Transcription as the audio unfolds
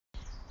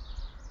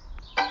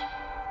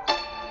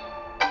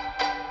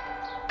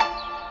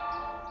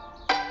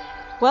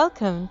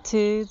Welcome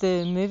to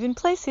the Moving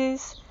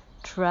Places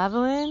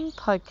Traveling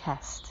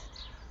Podcast.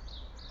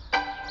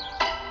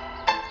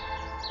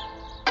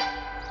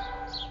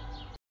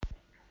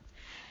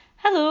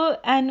 Hello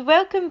and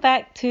welcome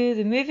back to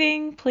the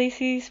Moving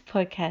Places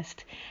Podcast.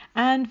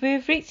 And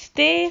we've reached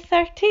day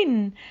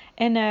 13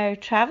 in our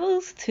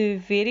travels to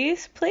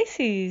various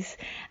places.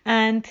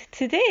 And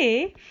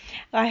today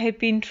I have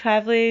been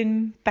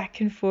travelling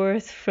back and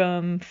forth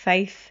from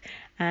Fife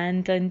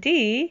and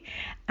Dundee,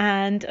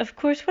 and of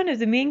course one of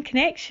the main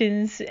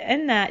connections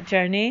in that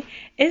journey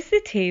is the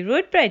Tay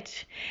Road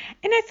Bridge.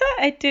 And I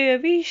thought I'd do a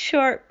wee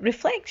short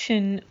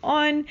reflection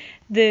on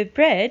the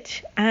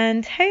bridge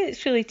and how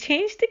it's really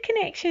changed the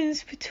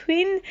connections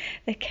between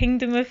the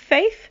Kingdom of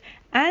Fife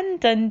and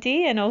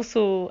Dundee, and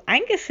also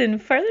Angus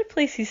and further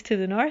places to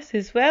the north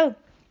as well.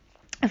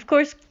 Of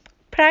course,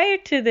 prior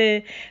to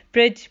the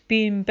bridge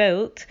being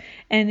built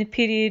in the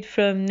period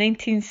from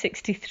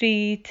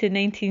 1963 to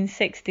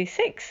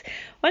 1966,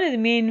 one of the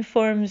main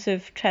forms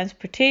of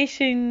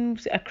transportation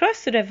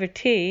across the River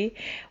Tay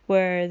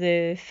were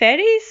the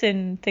ferries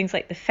and things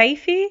like the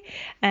Fifey,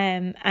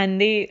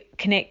 and they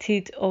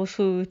connected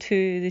also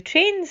to the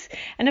trains.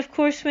 And of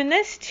course, when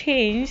this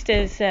changed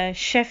as a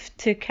shift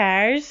to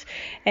cars,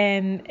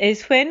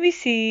 is when we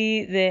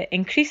see the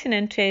increasing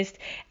interest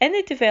in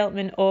the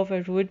development of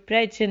a road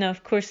bridge. And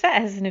of course,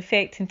 that has an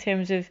effect in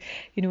terms of,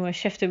 a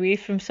shift away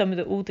from some of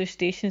the older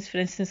stations, for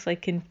instance,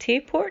 like in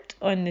Tayport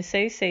on the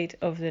south side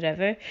of the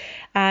river,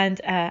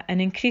 and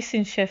an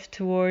increasing shift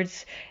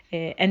towards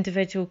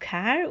individual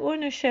car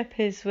ownership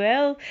as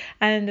well.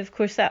 And of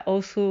course, that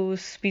also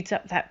speeds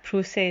up that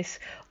process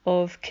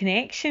of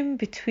connection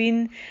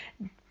between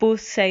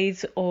both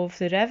sides of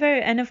the river.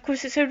 And of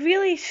course, it's a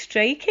really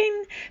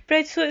striking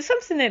bridge, so it's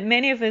something that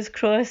many of us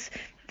cross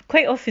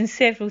quite often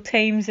several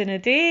times in a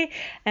day,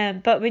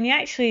 but when you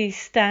actually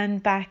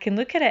stand back and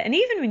look at it, and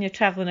even when you're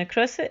travelling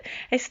across it,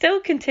 I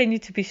still continue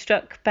to be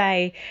struck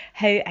by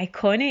how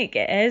iconic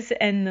it is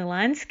in the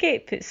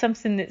landscape. It's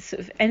something that's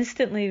sort of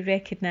instantly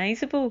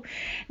recognisable.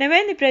 Now,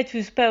 when the bridge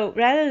was built,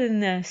 rather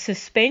than a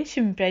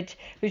suspension bridge,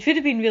 which would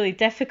have been really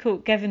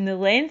difficult given the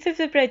length of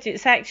the bridge,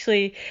 it's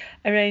actually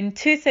around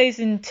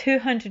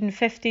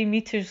 2,250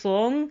 metres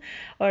long,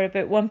 or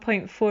about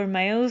 1.4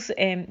 miles,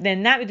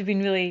 then that would have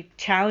been really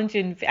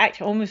challenging,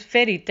 actually almost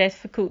very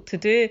difficult to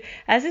do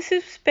as a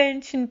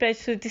suspension bridge.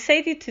 So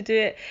decided to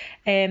do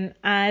it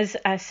as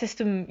a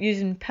system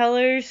using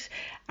pillars,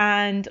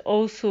 and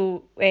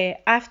also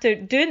after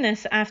doing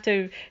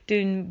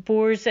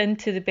bores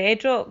into the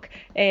bedrock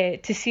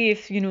to see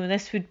if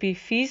this would be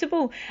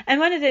feasible. And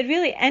one of the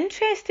really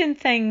interesting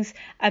things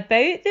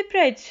about the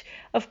bridge,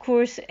 of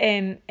course,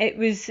 it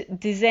was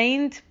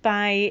designed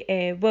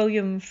by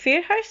William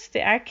Fairhurst,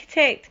 the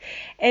architect,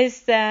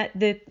 is that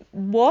the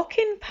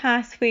walking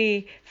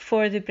pathway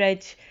for the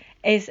bridge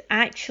is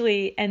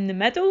actually in the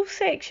middle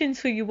section.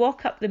 So you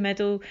walk up the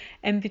middle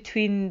in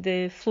between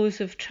the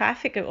flows of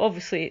traffic.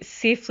 Obviously, it's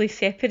safely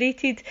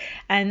separated,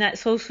 and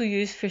that's also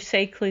used for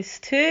cyclists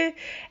too,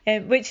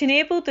 which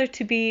enabled there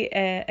to be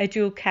a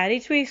dual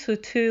carriageway, so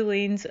 2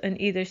 lanes on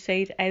either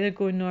side, either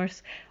going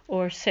north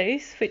or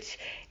south, which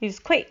is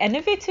quite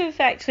innovative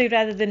actually,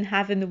 rather than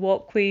having the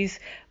walkways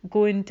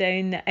going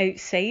down the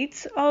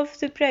outsides of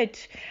the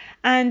bridge.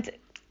 And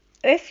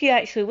if you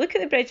actually look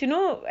at the bridge,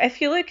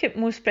 if you look at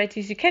most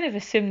bridges, you kind of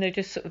assume they're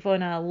just sort of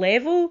on a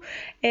level,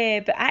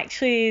 but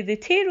actually the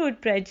Tay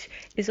Road Bridge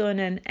is on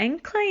an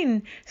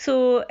incline.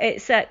 So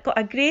it's got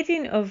a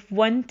gradient of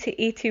 1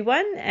 to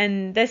 81,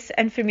 and this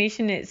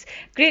information is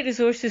great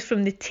resources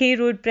from the Tay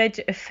Road Bridge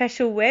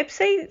official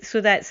website. So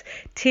that's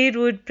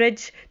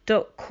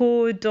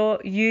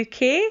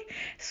tayroadbridge.co.uk.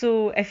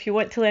 So if you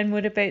want to learn more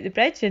about the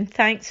bridge, and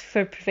thanks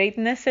for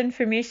providing this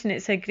information,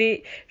 it's a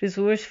great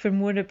resource for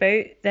more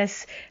about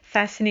this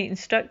fascinating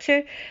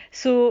structure.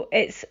 So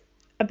it's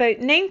about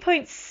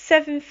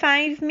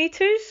 9.75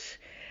 metres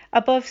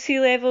above sea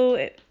level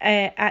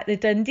at the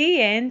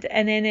Dundee end,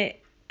 and then it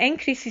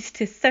increases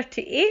to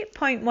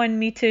 38.1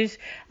 metres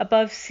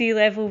above sea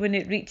level when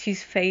it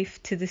reaches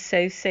Fife to the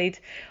south side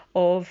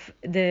of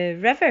the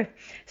river.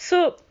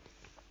 So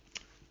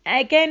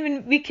again,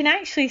 when we can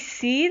actually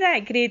see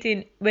that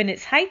gradient when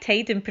it's high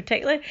tide in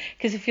particular,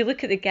 because if you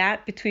look at the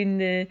gap between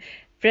the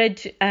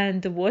bridge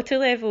and the water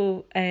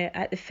level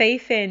at the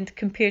Fife end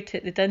compared to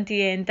at the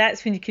Dundee end,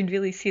 that's when you can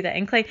really see that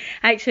incline.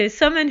 Actually, as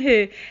someone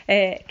who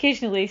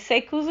occasionally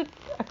cycles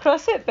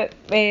across it, but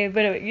when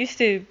I used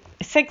to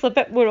cycle a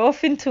bit more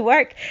often to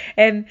work,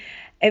 it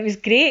was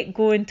great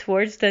going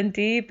towards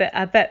Dundee, but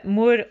a bit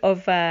more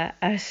of a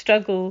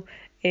struggle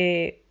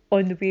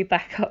on the way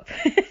back up.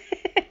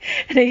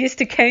 And I used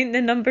to count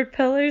the numbered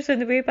pillars on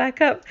the way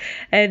back up,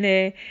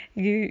 and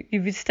you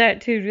would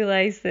start to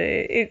realise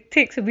that it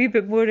takes a wee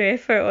bit more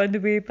effort on the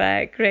way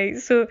back, right?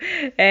 So,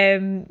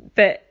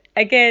 but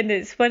again,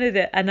 it's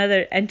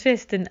another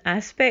interesting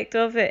aspect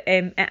of it.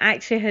 It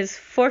actually has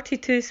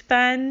 42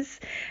 spans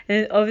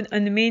on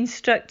the main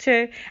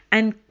structure,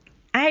 and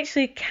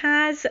actually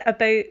CAS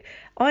about,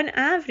 on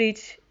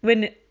average,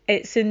 when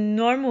it's in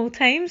normal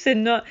times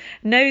and not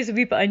now is a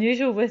wee bit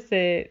unusual with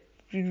the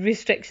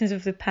restrictions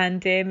of the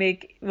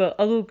pandemic. Well,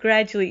 although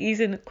gradually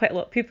easing, quite a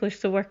lot of people are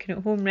still working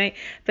at home, right?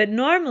 But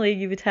normally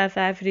you would have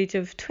an average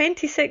of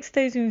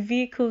 26,000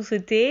 vehicles a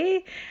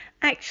day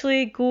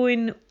actually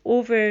going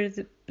over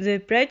the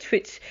bridge,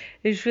 which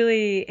is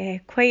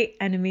really quite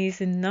an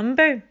amazing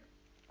number.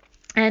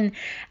 And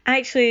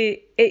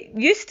actually, it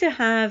used to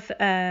have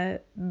a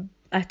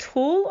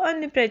toll on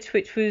the bridge,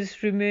 which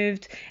was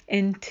removed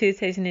in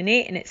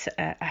 2008, and it's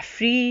a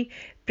free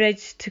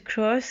bridge to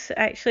cross,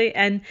 actually.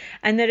 And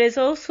there is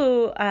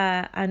also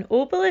an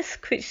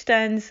obelisk which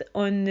stands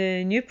on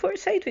the Newport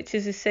side, which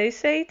is the south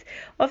side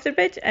of the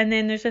bridge, and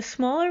then there's a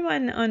smaller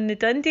one on the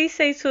Dundee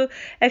side. So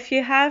if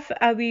you have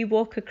a wee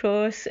walk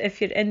across,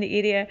 if you're in the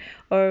area,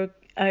 or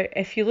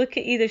if you look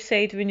at either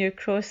side when you're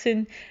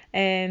crossing,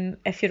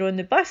 if you're on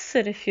the bus or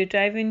if you're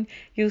driving,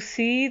 you'll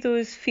see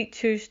those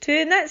features too.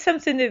 And that's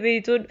something that we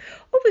don't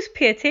always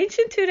pay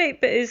attention to,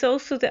 right? But is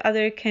also the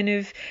other kind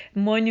of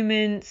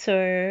monuments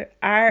or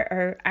art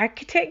or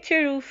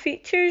architectural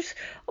features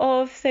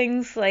of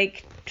things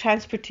like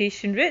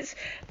transportation routes.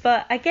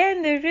 But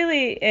again, they're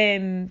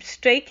really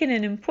striking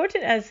and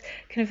important as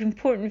kind of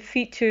important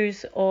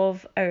features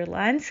of our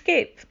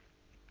landscape.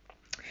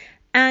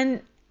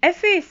 And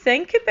if we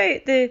think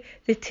about the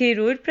Tay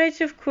Road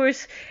Bridge, of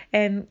course,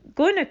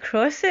 going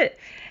across it,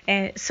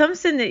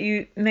 something that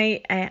you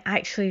might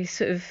actually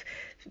sort of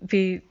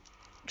be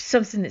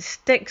something that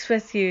sticks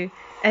with you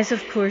is,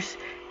 of course,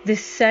 the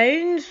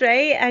sounds,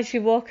 right, as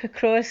you walk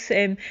across,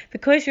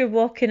 because you're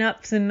walking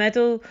up the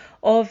middle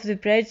of the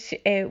bridge.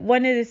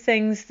 One of the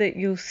things that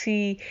you'll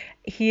see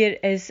here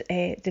is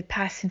the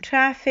passing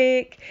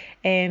traffic,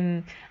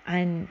 and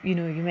you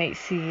might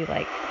see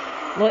like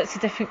lots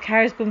of different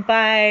cars going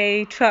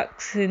by,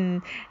 trucks,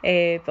 and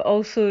but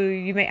also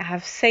you might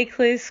have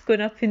cyclists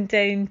going up and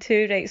down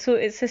too, right? So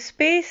it's a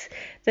space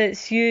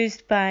that's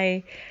used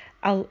by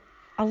a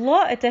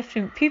lot of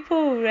different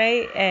people,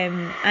 right?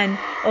 And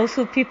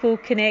also people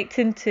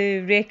connecting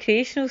to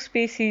recreational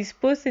spaces,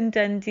 both in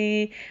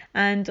Dundee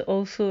and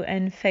also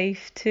in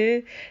Fife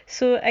too.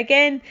 So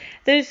again,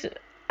 there's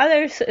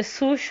other sort of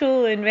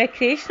social and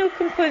recreational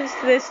components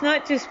to this,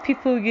 not just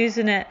people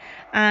using it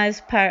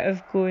as part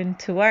of going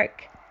to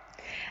work.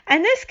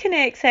 And this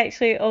connects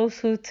actually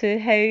also to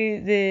how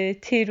the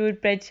Tay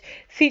Road Bridge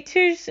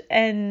features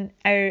in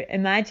our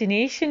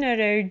imagination,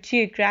 or our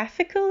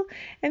geographical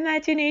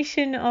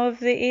imagination of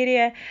the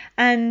area.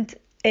 And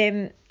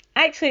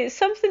actually it's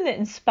something that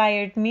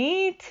inspired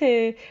me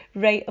to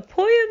write a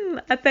poem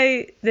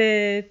about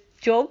the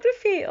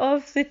geography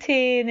of the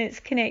Tay and its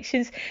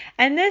connections,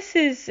 and this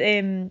is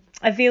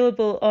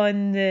available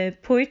on the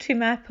Poetry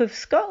Map of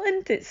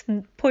Scotland. It's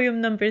poem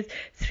number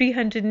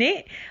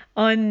 308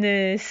 on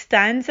the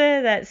Stanza,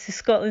 that's the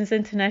Scotland's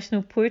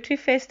International Poetry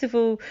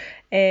Festival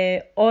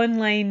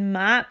online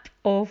map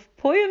of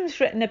poems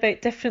written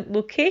about different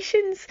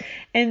locations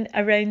in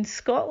around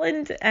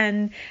Scotland.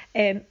 And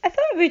I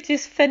thought I would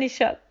just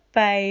finish up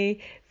by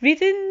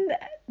reading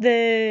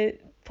the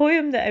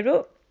poem that I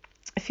wrote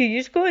a few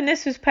years ago, and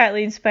this was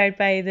partly inspired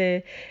by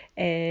the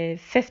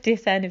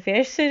 50th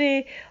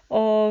anniversary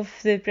of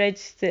the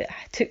bridge that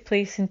took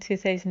place in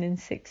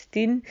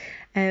 2016,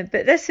 but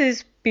this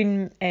has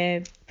been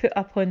put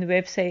up on the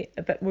website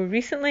a bit more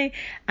recently,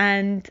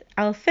 and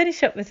I'll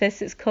finish up with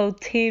this. It's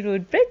called Tay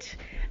Road Bridge,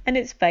 and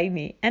it's by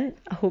me, and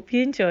I hope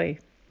you enjoy.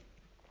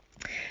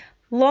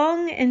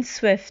 Long and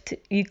swift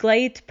you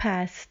glide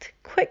past,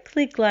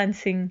 quickly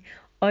glancing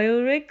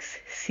oil rigs,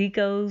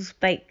 seagulls,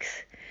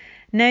 bikes,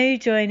 now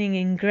joining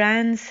in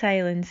grand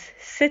silence,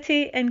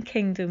 city and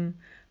kingdom,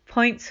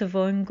 points of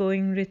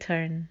ongoing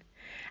return.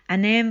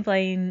 An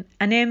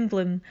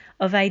emblem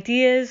of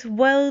ideas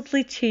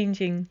wildly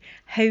changing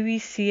how we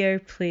see our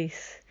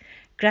place.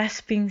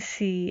 Grasping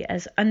sea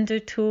as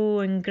undertow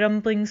and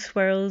grumbling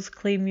swirls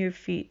claim your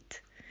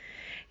feet.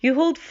 You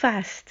hold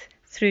fast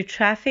through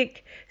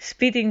traffic,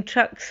 speeding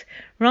trucks,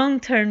 wrong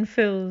turn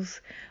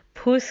fools.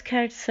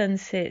 Postcard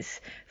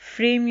sunsets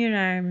frame your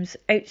arms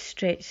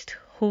outstretched,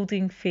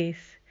 holding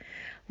faith.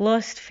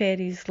 Lost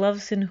ferries,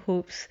 loves and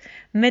hopes,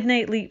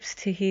 midnight leaps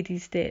to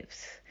Hades'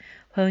 depths.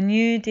 While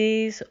new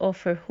days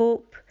offer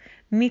hope,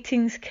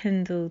 meetings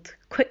kindled,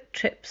 quick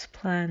trips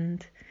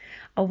planned.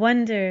 A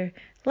wonder,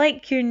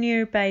 like your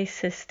nearby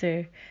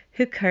sister,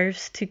 who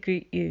curves to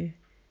greet you.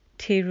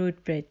 Tay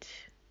Road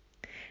Bridge.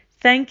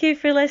 Thank you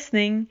for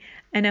listening,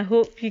 and I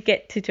hope you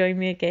get to join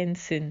me again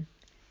soon.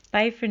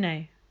 Bye for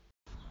now.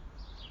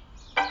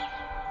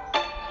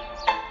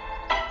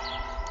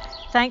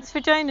 Thanks for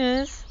joining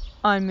us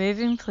on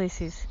Moving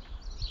Places.